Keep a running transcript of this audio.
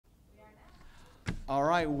All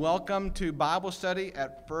right, welcome to Bible study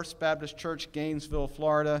at First Baptist Church, Gainesville,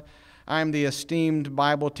 Florida. I'm the esteemed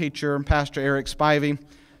Bible teacher, Pastor Eric Spivey.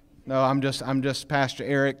 No, I'm just Pastor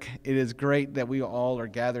Eric. It is great that we all are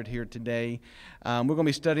gathered here today. We're going to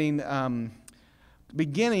be studying,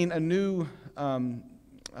 beginning a new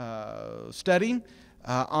study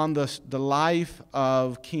on the life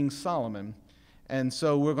of King Solomon. And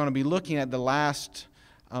so we're going to be looking at the last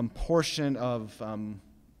portion of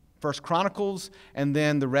First Chronicles, and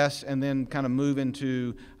then the rest, and then kind of move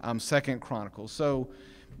into Second Chronicles. So,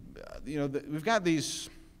 we've got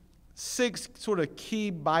these 6 sort of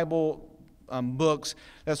key Bible books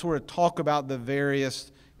that sort of talk about the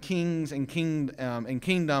various kings and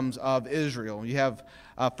kingdoms of Israel. You have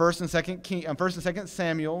First and Second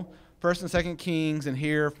Samuel, First and Second Kings, and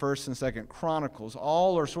here First and Second Chronicles.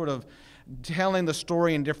 All are sort of telling the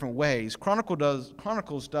story in different ways.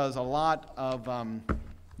 Chronicles does a lot of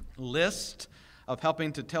list of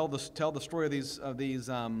helping to tell the story of these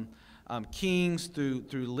kings through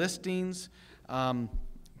listings.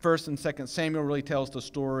 First and Second Samuel really tells the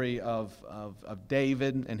story of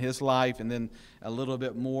David and his life, and then a little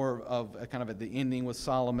bit more of kind of at the ending with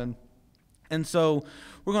Solomon. And so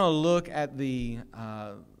we're going to look at the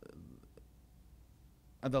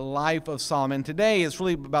life of Solomon. Today is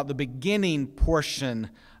really about the beginning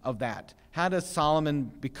portion of that. How does Solomon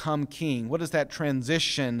become king? What does that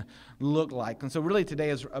transition look like? And so really today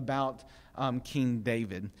is about King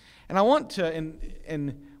David. And I want to,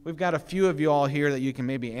 and we've got a few of you all here that you can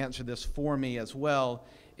maybe answer this for me as well,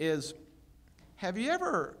 is have you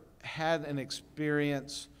ever had an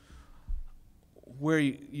experience where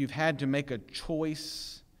you've had to make a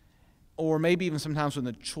choice, or maybe even sometimes when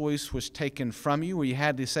the choice was taken from you, where you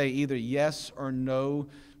had to say either yes or no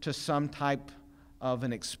to some type of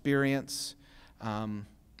an experience,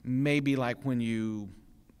 maybe like when you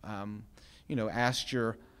asked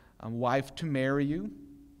your wife to marry you.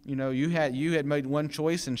 You had made one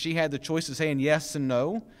choice, and she had the choice of saying yes and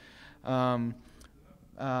no.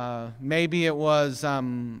 Maybe it was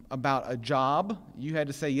about a job. You had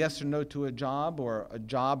to say yes or no to a job, or a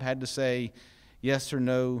job had to say yes or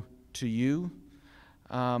no to you.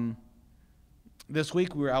 This week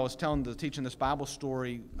I was teaching this Bible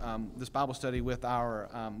story, this Bible study with our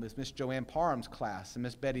Miss Joanne Parham's class, and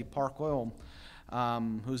Miss Betty Parkwell,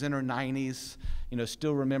 who's in her 90s,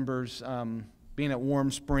 still remembers being at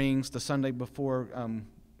Warm Springs the Sunday before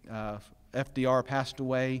FDR passed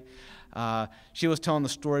away. She was telling the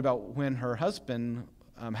story about when her husband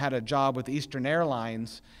had a job with Eastern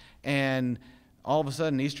Airlines, and all of a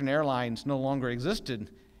sudden Eastern Airlines no longer existed.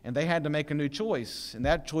 And they had to make a new choice, and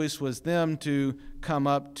that choice was them to come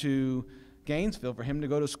up to Gainesville for him to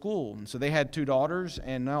go to school. And so they had 2 daughters,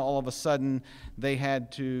 and now all of a sudden they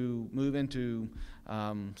had to move into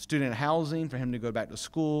student housing for him to go back to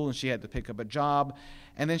school, and she had to pick up a job.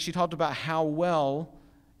 And then she talked about how well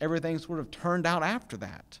everything sort of turned out after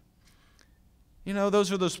that.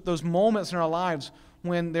 Those are those moments in our lives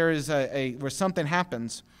when there is where something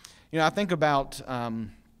happens. I think about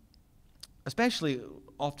especially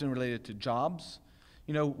often related to jobs.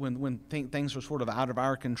 When things are sort of out of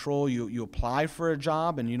our control, you apply for a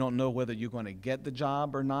job and you don't know whether you're going to get the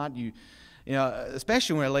job or not.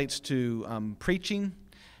 Especially when it relates to preaching.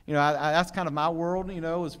 That's kind of my world.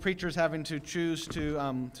 As preachers having to choose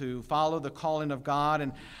to follow the calling of God.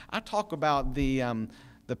 And I talk about the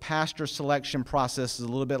pastor selection process is a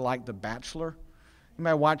little bit like The Bachelor. You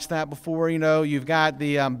might watch that before. You've got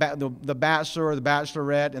the bachelor or the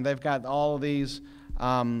bachelorette, and they've got all of these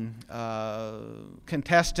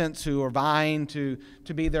contestants who are vying to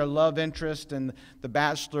be their love interest, and the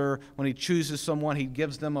bachelor, when he chooses someone, he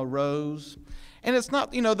gives them a rose. And it's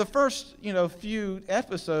not, the first, few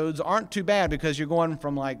episodes aren't too bad because you're going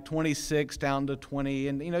from like 26 down to 20,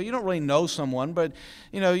 and, you don't really know someone, but,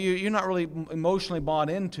 you're not really emotionally bought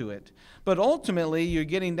into it. But ultimately, you're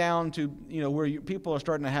getting down to, where people are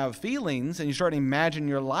starting to have feelings, and you start to imagine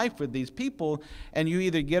your life with these people, and you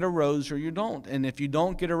either get a rose or you don't. And if you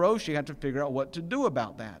don't get a rose, you have to figure out what to do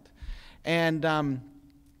about that. And,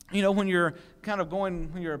 when you're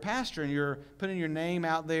when you're a pastor and you're putting your name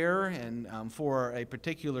out there and for a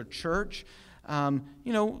particular church, if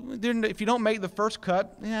you don't make the first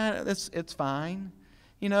cut, it's fine.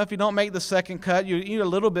 If you don't make the second cut, you're a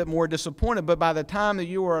little bit more disappointed. But by the time that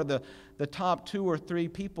you are the top 2 or 3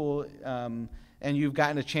 people, and you've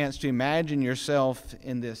gotten a chance to imagine yourself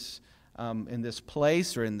in this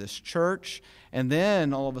place or in this church, and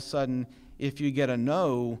then all of a sudden, if you get a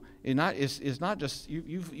no, it's not just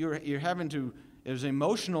you're having to. There's an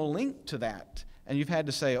emotional link to that, and you've had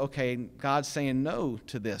to say, okay, God's saying no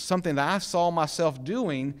to this. Something that I saw myself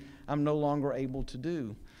doing, I'm no longer able to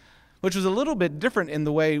do. Which was a little bit different in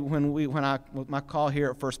the way with my call here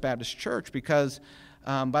at First Baptist Church, because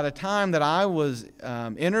by the time that I was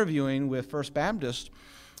interviewing with First Baptist,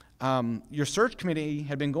 your search committee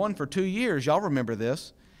had been going for 2 years. Y'all remember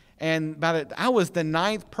this. And I was the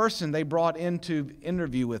 9th person they brought in to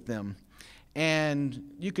interview with them.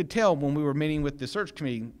 And you could tell when we were meeting with the search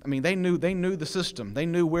committee, I mean, they knew the system. They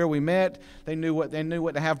knew where we met. They knew what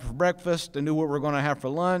to have for breakfast. They knew what we were going to have for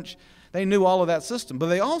lunch. They knew all of that system. But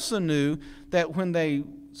they also knew that when they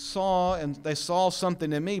saw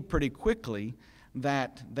something in me pretty quickly,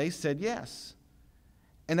 that they said yes.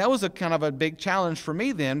 And that was a kind of a big challenge for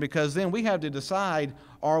me then, because then we had to decide,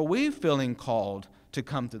 are we feeling called to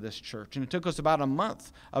come to this church? And it took us about a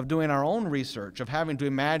month of doing our own research, of having to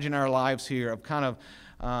imagine our lives here, of kind of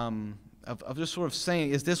just sort of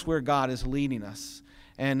saying, is this where God is leading us?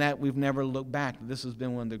 And that we've never looked back. This has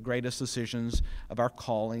been one of the greatest decisions of our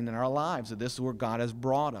calling in our lives, that this is where God has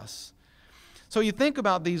brought us. So you think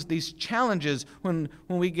about these challenges when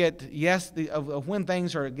we get of when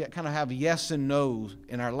things kind of have yes and no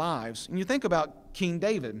in our lives. And you think about King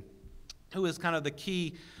David, who is kind of the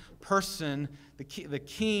key person, the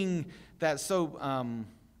king that's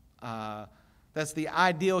that's the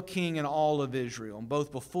ideal king in all of Israel,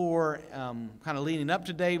 both before, kind of leading up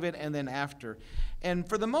to David, and then after. And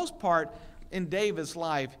for the most part, in David's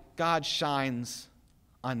life, God shines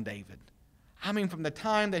on David. I mean, from the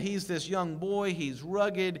time that he's this young boy, he's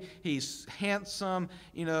rugged, he's handsome,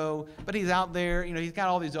 but he's out there, he's got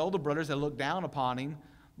all these older brothers that look down upon him.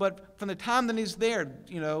 But from the time that he's there,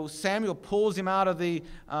 Samuel pulls him out of the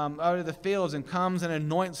fields and comes and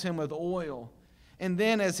anoints him with oil. And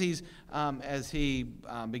then as he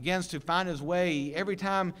begins to find his way, every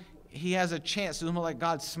time he has a chance, it's almost like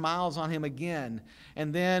God smiles on him again.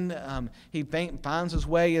 And then he finds his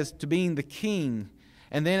way as to being the king.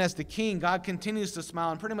 And then as the king, God continues to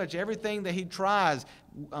smile, and pretty much everything that he tries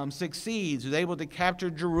succeeds. He's able to capture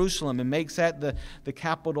Jerusalem and makes that the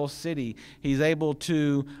capital city. He's able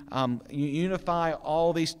to unify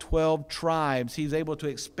all these 12 tribes. He's able to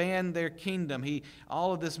expand their kingdom.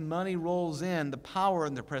 All of this money rolls in, the power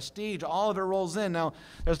and the prestige, all of it rolls in. Now,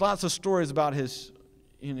 there's lots of stories about his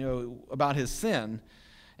sin,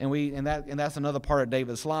 and that's another part of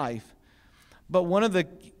David's life. But one of the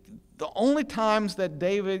only times that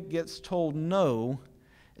David gets told no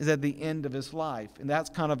is at the end of his life. And that's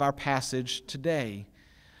kind of our passage today.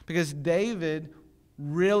 Because David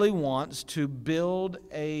really wants to build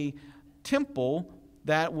a temple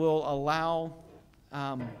that will allow...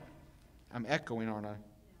 I'm echoing, aren't I?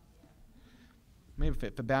 Maybe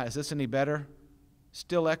is this any better?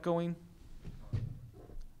 Still echoing?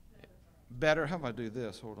 Better? How about I do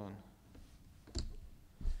this? Hold on.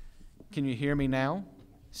 Can you hear me now?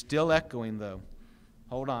 Still echoing, though.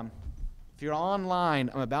 Hold on. If you're online,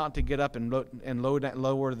 I'm about to get up and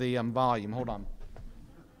lower the volume. Hold on.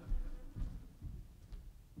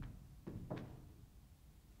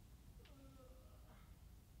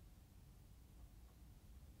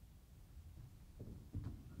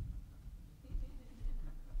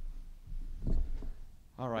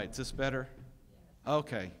 All right, is this better?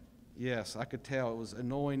 Okay. Yes, I could tell it was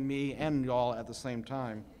annoying me and y'all at the same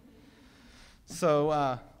time.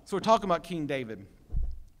 So we're talking about King David.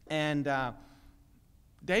 And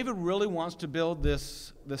David really wants to build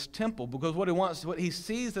this temple, because what he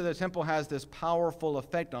sees that the temple has this powerful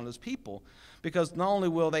effect on his people. Because not only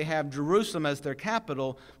will they have Jerusalem as their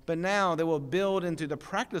capital, but now they will build into the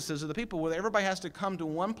practices of the people where everybody has to come to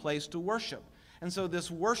one place to worship. And so this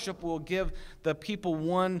worship will give the people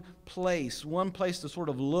one place to sort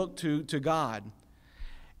of look to God.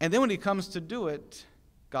 And then when he comes to do it,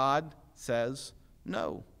 God says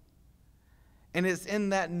no. And it's in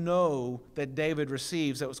that no that David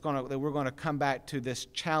receives that we're going to come back to this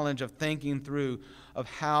challenge of thinking through of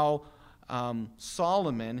how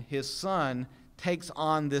Solomon, his son, takes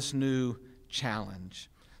on this new challenge.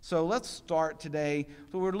 So let's start today.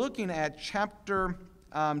 So we're looking at chapter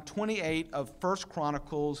 28 of 1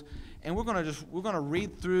 Chronicles, and we're going to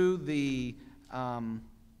read through the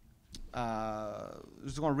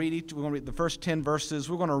we're going to read the first 10 verses.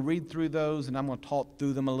 We're going to read through those, and I'm going to talk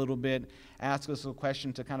through them a little bit, ask us a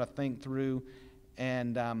question to kind of think through,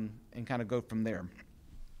 and kind of go from there.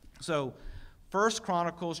 So 1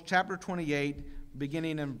 Chronicles chapter 28,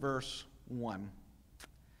 beginning in verse 1.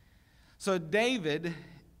 So David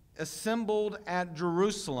assembled at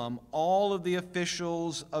Jerusalem all of the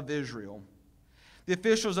officials of Israel, the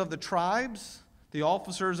officials of the tribes, the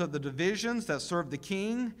officers of the divisions that served the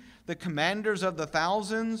king, the commanders of the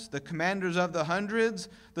thousands, the commanders of the hundreds,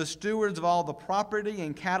 the stewards of all the property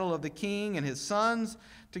and cattle of the king and his sons,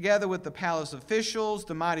 together with the palace officials,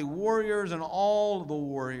 the mighty warriors, and all the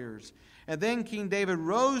warriors. And then King David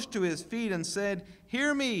rose to his feet and said,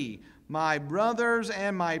 "Hear me, my brothers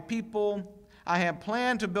and my people. I have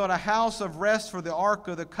planned to build a house of rest for the ark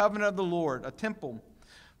of the covenant of the Lord, a temple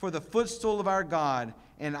for the footstool of our God,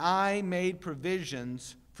 and I made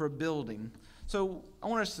provisions for building." So I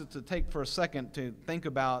want us to take for a second to think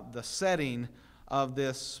about the setting of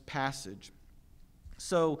this passage.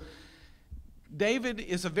 So David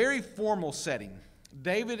is a very formal setting.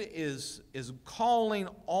 David is calling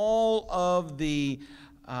all of the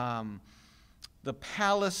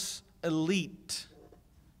palace elite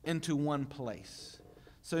into one place.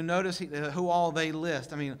 So notice who all they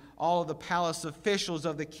list. I mean, all of the palace officials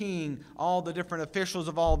of the king, all the different officials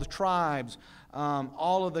of all the tribes,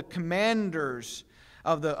 all of the commanders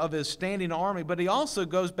of his standing army. But he also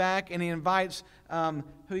goes back and he invites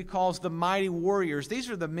who he calls the mighty warriors. These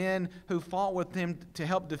are the men who fought with him to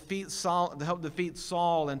help defeat Saul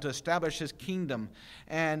and to establish his kingdom.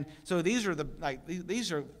 And so these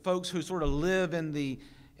are folks who sort of live in the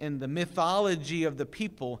mythology of the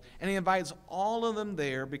people, and he invites all of them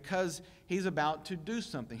there because he's about to do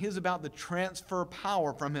something. He's about to transfer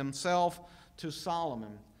power from himself to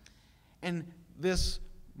Solomon. And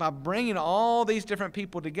by bringing all these different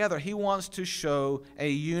people together, he wants to show a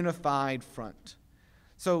unified front.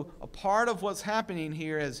 So a part of what's happening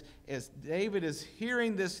here is David is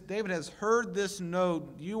hearing this. David has heard this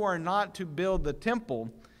note, "You are not to build the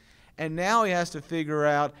temple," and now he has to figure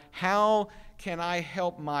out, how can I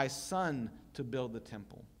help my son to build the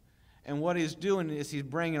temple? And what he's doing is he's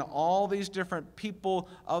bringing all these different people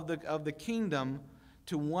of the kingdom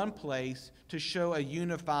to one place to show a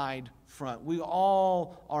unified front. We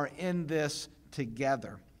all are in this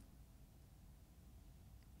together.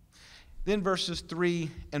 Then verses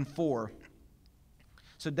 3 and 4.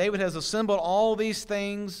 So David has assembled all these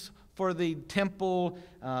things for the temple.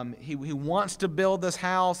 He wants to build this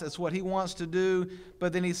house. It's what he wants to do.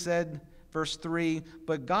 But then he said, verse 3,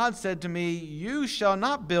 "But God said to me, you shall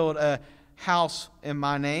not build a house in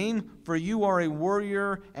my name, for you are a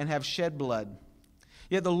warrior and have shed blood.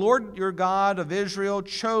 Yet the Lord your God of Israel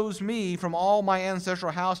chose me from all my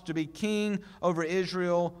ancestral house to be king over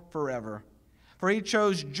Israel forever. For he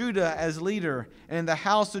chose Judah as leader, and in the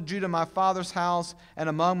house of Judah my father's house, and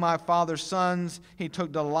among my father's sons, he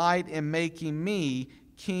took delight in making me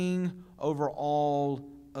king over all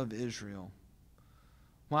of Israel."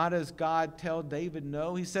 Why does God tell David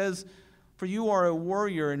no? He says, "For you are a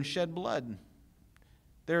warrior and shed blood.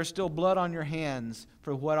 There is still blood on your hands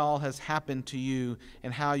for what all has happened to you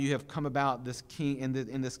and how you have come about this king in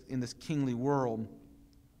this kingly world."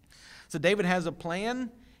 So David has a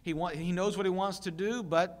plan. He knows what he wants to do,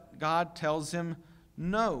 but God tells him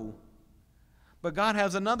no. But God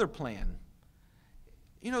has another plan.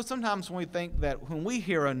 You know, sometimes when we think that when we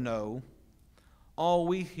hear a no, all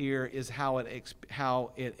we hear is how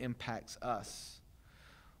it impacts us.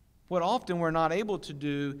 What often we're not able to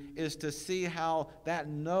do is to see how that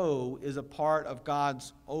no is a part of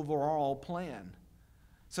God's overall plan.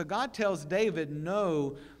 So God tells David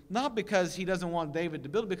no, not because he doesn't want David to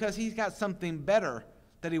build, because he's got something better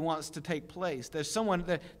that he wants to take place. There's someone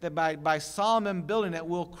that by Solomon building it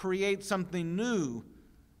will create something new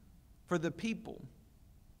for the people.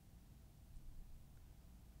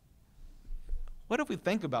 What if we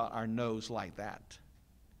think about our no's like that?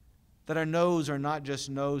 That our no's are not just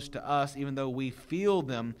no's to us, even though we feel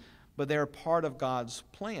them, but they're part of God's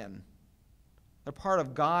plan. They're part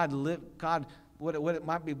of God, what it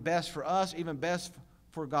might be best for us, even best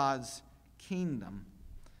for God's kingdom.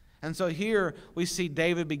 And so here we see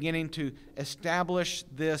David beginning to establish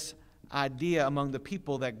this idea among the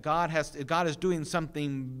people that God is doing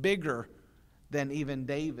something bigger than even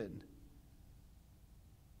David.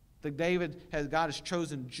 God has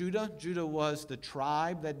chosen Judah. Judah was the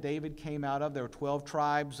tribe that David came out of. There were 12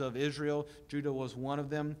 tribes of Israel. Judah was one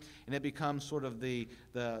of them, and it becomes sort of the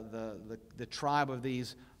tribe of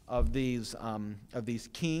these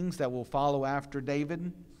kings that will follow after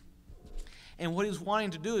David. And what he's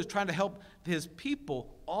wanting to do is trying to help his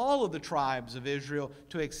people, all of the tribes of Israel,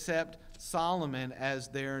 to accept Solomon as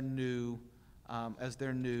their new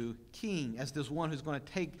king, as this one who's going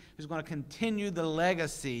to continue the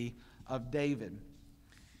legacy of David.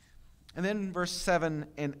 And then verses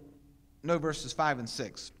 5 and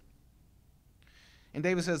 6. And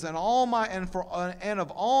David says, "And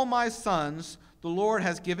of all my sons the Lord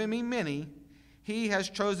has given me many. He has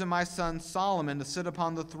chosen my son Solomon to sit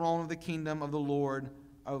upon the throne of the kingdom of the Lord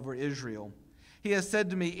over Israel. He has said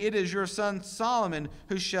to me, it is your son Solomon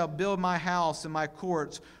who shall build my house and my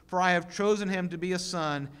courts, for I have chosen him to be a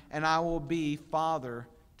son, and I will be father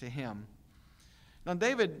to him. Now,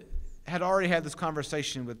 David had already had this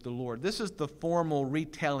conversation with the Lord. This is the formal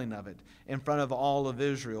retelling of it in front of all of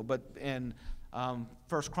Israel. But in 1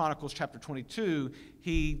 Chronicles chapter 22,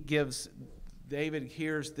 David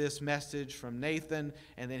hears this message from Nathan,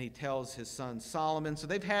 and then he tells his son Solomon. So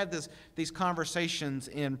they've had these conversations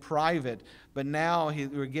in private, but now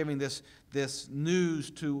we're giving this news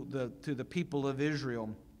to the people of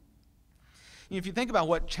Israel. If you think about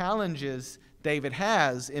what challenges David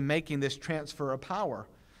has in making this transfer of power,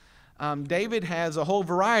 David has a whole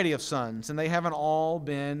variety of sons, and they haven't all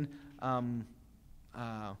been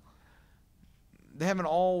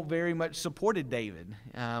very much supported David.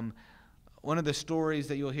 One of the stories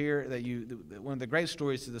that you'll hear, one of the great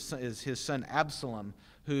stories is his son Absalom,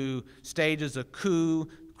 who stages a coup,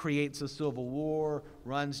 creates a civil war,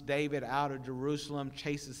 runs David out of Jerusalem,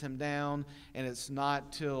 chases him down, and it's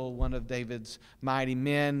not till one of David's mighty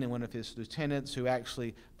men and one of his lieutenants who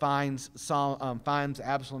actually finds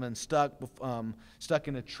Absalom stuck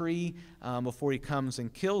in a tree before he comes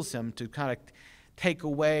and kills him to kind of take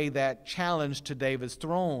away that challenge to David's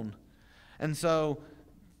throne. And so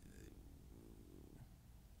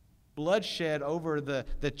bloodshed over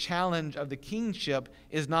the challenge of the kingship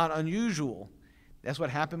is not unusual. That's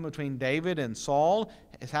what happened between David and Saul.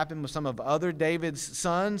 It's happened with some of other David's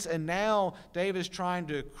sons. And now David's trying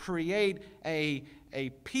to create a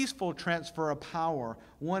peaceful transfer of power,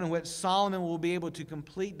 one in which Solomon will be able to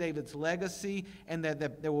complete David's legacy, and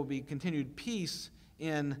that there will be continued peace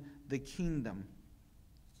in the kingdom.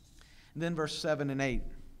 And then verse 7 and 8.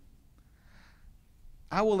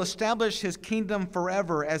 I will establish his kingdom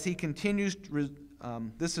forever as he continues.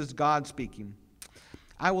 This is God speaking.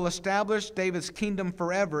 I will establish David's kingdom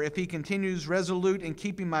forever if he continues resolute in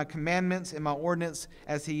keeping my commandments and my ordinance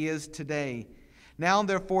as he is today. Now,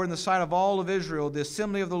 therefore, in the sight of all of Israel, the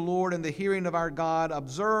assembly of the Lord and the hearing of our God,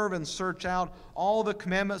 observe and search out all the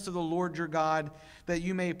commandments of the Lord your God, that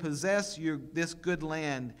you may possess this good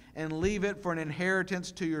land and leave it for an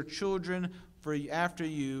inheritance to your children after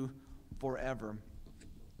you forever.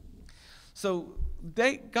 So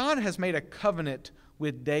God has made a covenant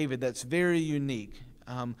with David that's very unique.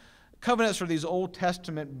 Covenants are these Old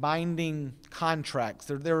Testament binding contracts.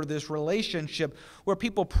 They're this relationship where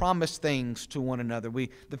people promise things to one another. The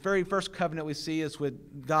very first covenant we see is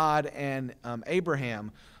with God and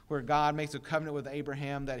Abraham, where God makes a covenant with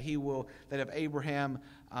Abraham that if Abraham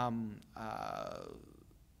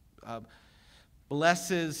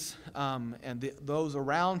blesses those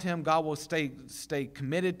around him, God will stay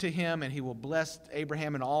committed to him, and he will bless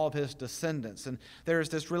Abraham and all of his descendants. And there's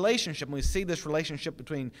this relationship, and we see this relationship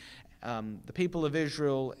between the people of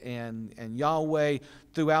Israel and Yahweh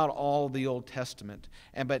throughout all the Old Testament.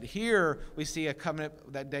 But here we see a covenant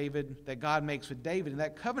that God makes with David, and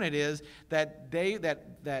that covenant is that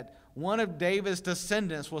one of David's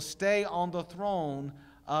descendants will stay on the throne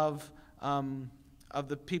of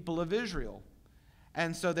the people of Israel.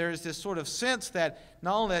 And so there's this sort of sense that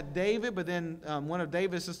not only that David, but then one of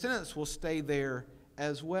David's descendants will stay there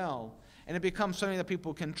as well. And it becomes something that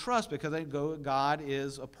people can trust, because God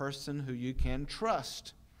is a person who you can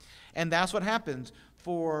trust. And that's what happens.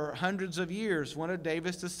 For hundreds of years, one of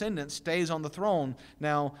David's descendants stays on the throne.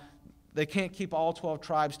 Now, they can't keep all 12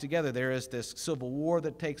 tribes together. There is this civil war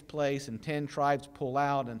that takes place, and 10 tribes pull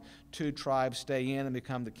out, and 2 tribes stay in and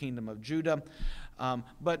become the kingdom of Judah.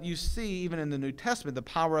 But you see, even in the New Testament, the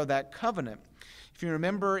power of that covenant. If you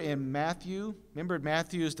remember in Matthew,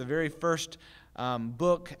 Matthew is the very first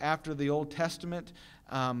book after the Old Testament.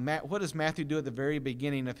 What does Matthew do at the very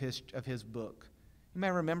beginning of his book? You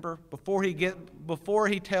may remember before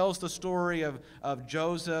he tells the story of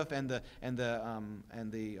Joseph and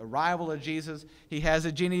the arrival of Jesus, he has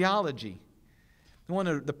a genealogy.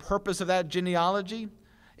 The purpose of that genealogy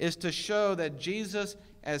is to show that Jesus,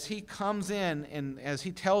 as he comes in and as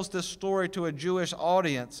he tells this story to a Jewish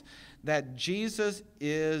audience, that Jesus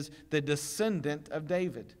is the descendant of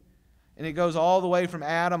David. And it goes all the way from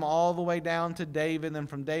Adam all the way down to David, and then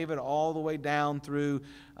from David all the way down through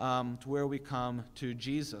to where we come to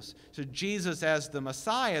Jesus. So Jesus, as the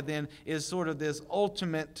Messiah, then is sort of this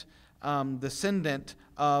ultimate descendant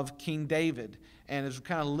of King David, and is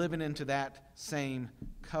kind of living into that same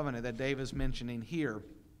covenant that David's mentioning here.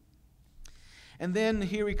 And then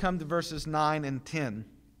here we come to verses 9 and 10.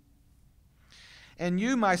 And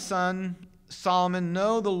you, my son Solomon,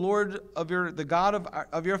 know the Lord the God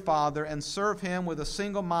of your father, and serve him with a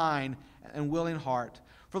single mind and willing heart.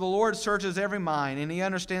 For the Lord searches every mind, and he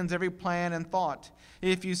understands every plan and thought.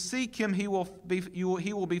 If you seek him, he will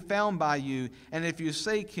be found by you, and if you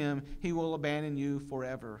seek him, he will abandon you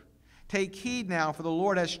forever. Take heed now, for the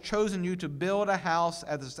Lord has chosen you to build a house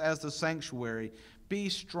as the sanctuary. Be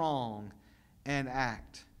strong and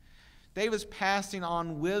act. David's passing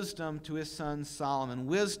on wisdom to his son Solomon,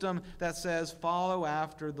 wisdom that says, follow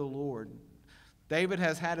after the Lord. David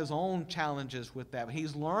has had his own challenges with that.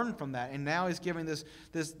 He's learned from that, and now he's giving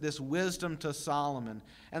this wisdom to Solomon.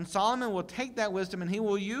 And Solomon will take that wisdom and he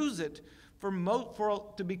will use it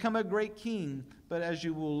to become a great king. But as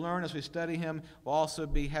you will learn as we study him, will also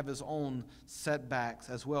have his own setbacks,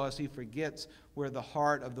 as well as he forgets where the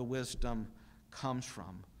heart of the wisdom comes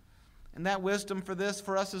from. And that wisdom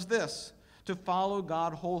for us is this: to follow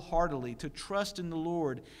God wholeheartedly, to trust in the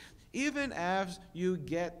Lord, even as you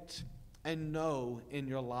get a no in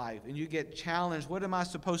your life and you get challenged. What am I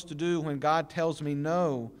supposed to do when God tells me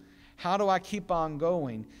no? How do I keep on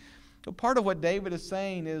going? So part of what David is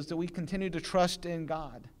saying is that we continue to trust in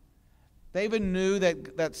God. David knew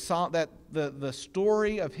that the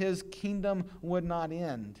story of his kingdom would not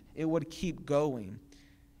end. It would keep going,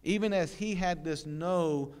 even as he had this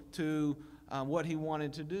no to what he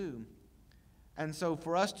wanted to do. And so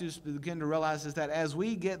for us to begin to realize is that as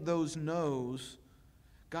we get those no's,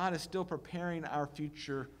 God is still preparing our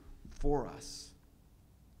future for us.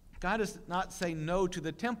 God does not say no to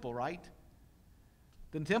the temple, right?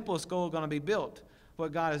 The temple is still going to be built.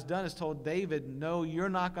 What God has done is told David, no, you're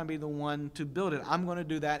not going to be the one to build it. I'm going to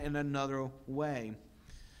do that in another way.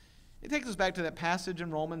 It takes us back to that passage in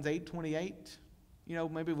Romans 8:28. You know,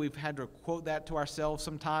 maybe we've had to quote that to ourselves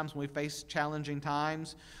sometimes when we face challenging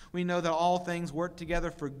times. We know that all things work together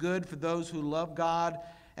for good for those who love God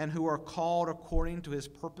and who are called according to his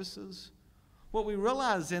purposes. What we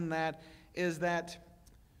realize in that is that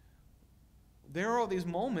there are these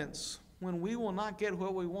moments when we will not get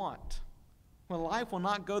what we want, when life will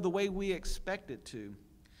not go the way we expect it to.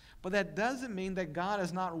 But that doesn't mean that God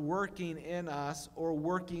is not working in us or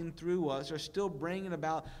working through us or still bringing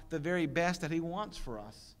about the very best that he wants for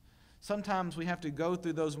us. Sometimes we have to go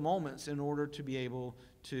through those moments in order to be able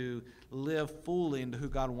to live fully into who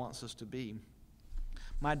God wants us to be.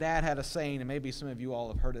 My dad had a saying, and maybe some of you all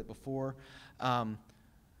have heard it before,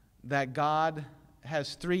 that God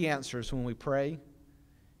has three answers when we pray.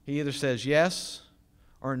 He either says yes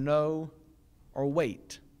or no or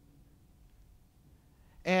wait.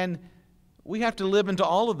 And we have to live into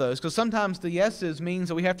all of those, because sometimes the yeses means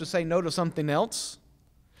that we have to say no to something else.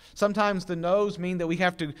 Sometimes the no's mean that we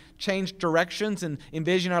have to change directions and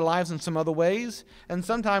envision our lives in some other ways. And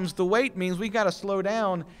sometimes the wait means we've got to slow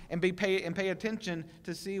down and pay attention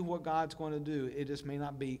to see what God's going to do. It just may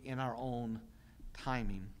not be in our own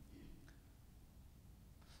timing.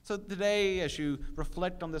 So today, as you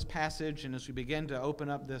reflect on this passage and as we begin to open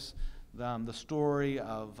up the story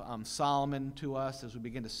of Solomon to us, as we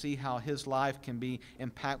begin to see how his life can be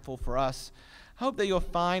impactful for us, I hope that you'll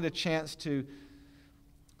find a chance to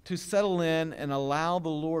settle in and allow the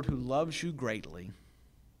Lord, who loves you greatly,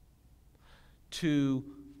 to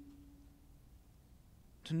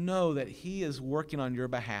know that he is working on your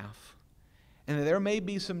behalf, and that there may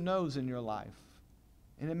be some no's in your life.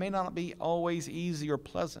 And it may not be always easy or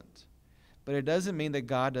pleasant, but it doesn't mean that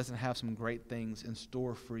God doesn't have some great things in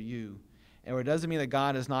store for you. And it doesn't mean that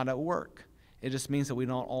God is not at work. It just means that we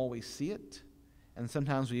don't always see it, and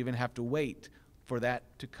sometimes we even have to wait for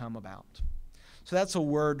that to come about. So that's a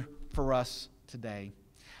word for us today.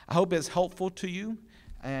 I hope it's helpful to you,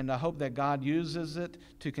 and I hope that God uses it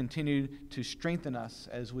to continue to strengthen us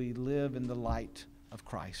as we live in the light of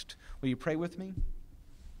Christ. Will you pray with me?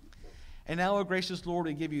 And now, O gracious Lord,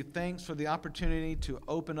 we give you thanks for the opportunity to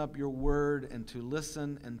open up your word and to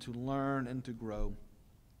listen and to learn and to grow.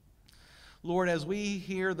 Lord, as we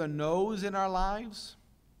hear the no's in our lives,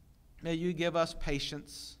 may you give us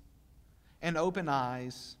patience and open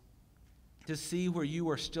eyes to see where you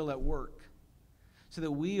are still at work, so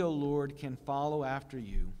that we, O Lord, can follow after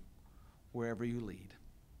you wherever you lead.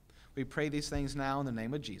 We pray these things now in the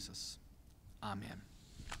name of Jesus. Amen.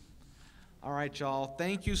 All right, y'all.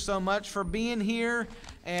 Thank you so much for being here,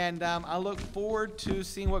 and I look forward to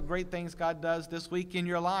seeing what great things God does this week in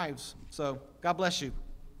your lives. So, God bless you.